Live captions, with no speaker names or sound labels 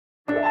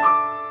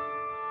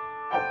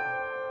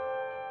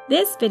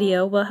This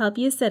video will help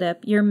you set up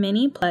your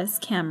Mini Plus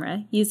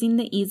camera using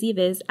the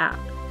EZVIZ app.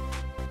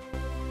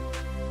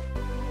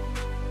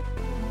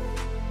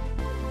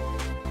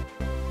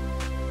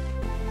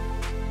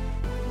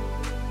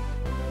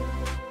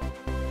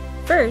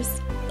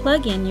 First,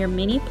 plug in your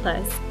Mini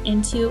Plus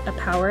into a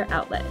power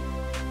outlet.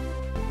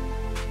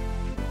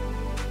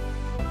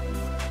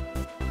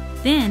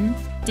 Then,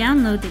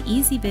 download the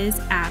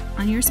EZVIZ app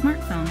on your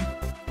smartphone.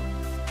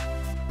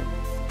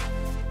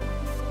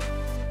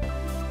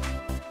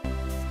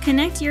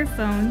 Connect your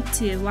phone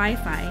to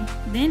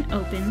Wi-Fi, then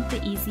open the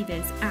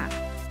EZVIZ app.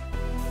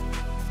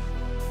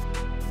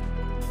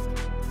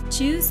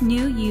 Choose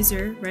New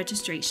User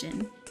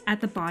Registration at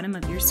the bottom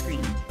of your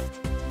screen.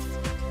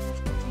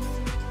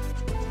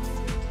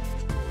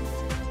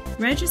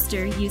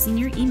 Register using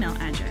your email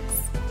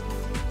address.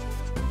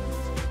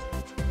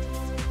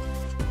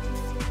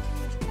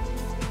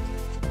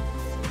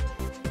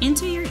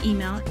 Enter your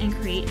email and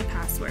create a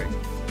password.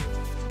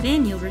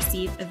 Then you'll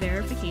receive a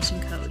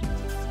verification code.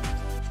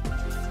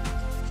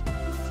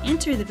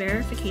 Enter the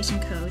verification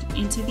code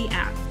into the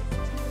app.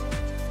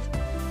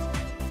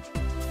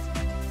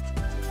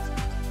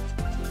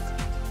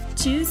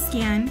 Choose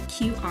Scan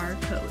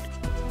QR code.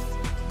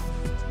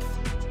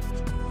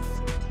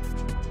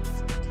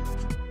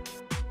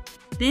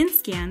 Then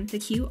scan the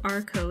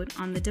QR code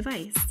on the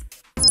device.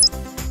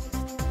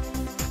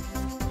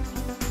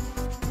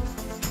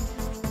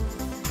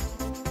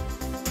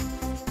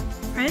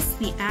 Press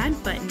the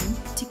Add button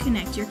to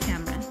connect your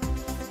camera.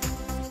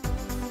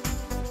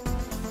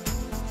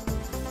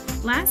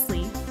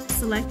 Lastly,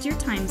 select your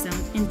time zone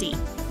and date,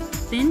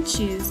 then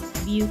choose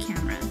View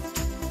Camera.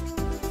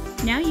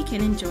 Now you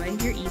can enjoy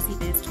your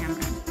EZVIZ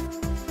camera.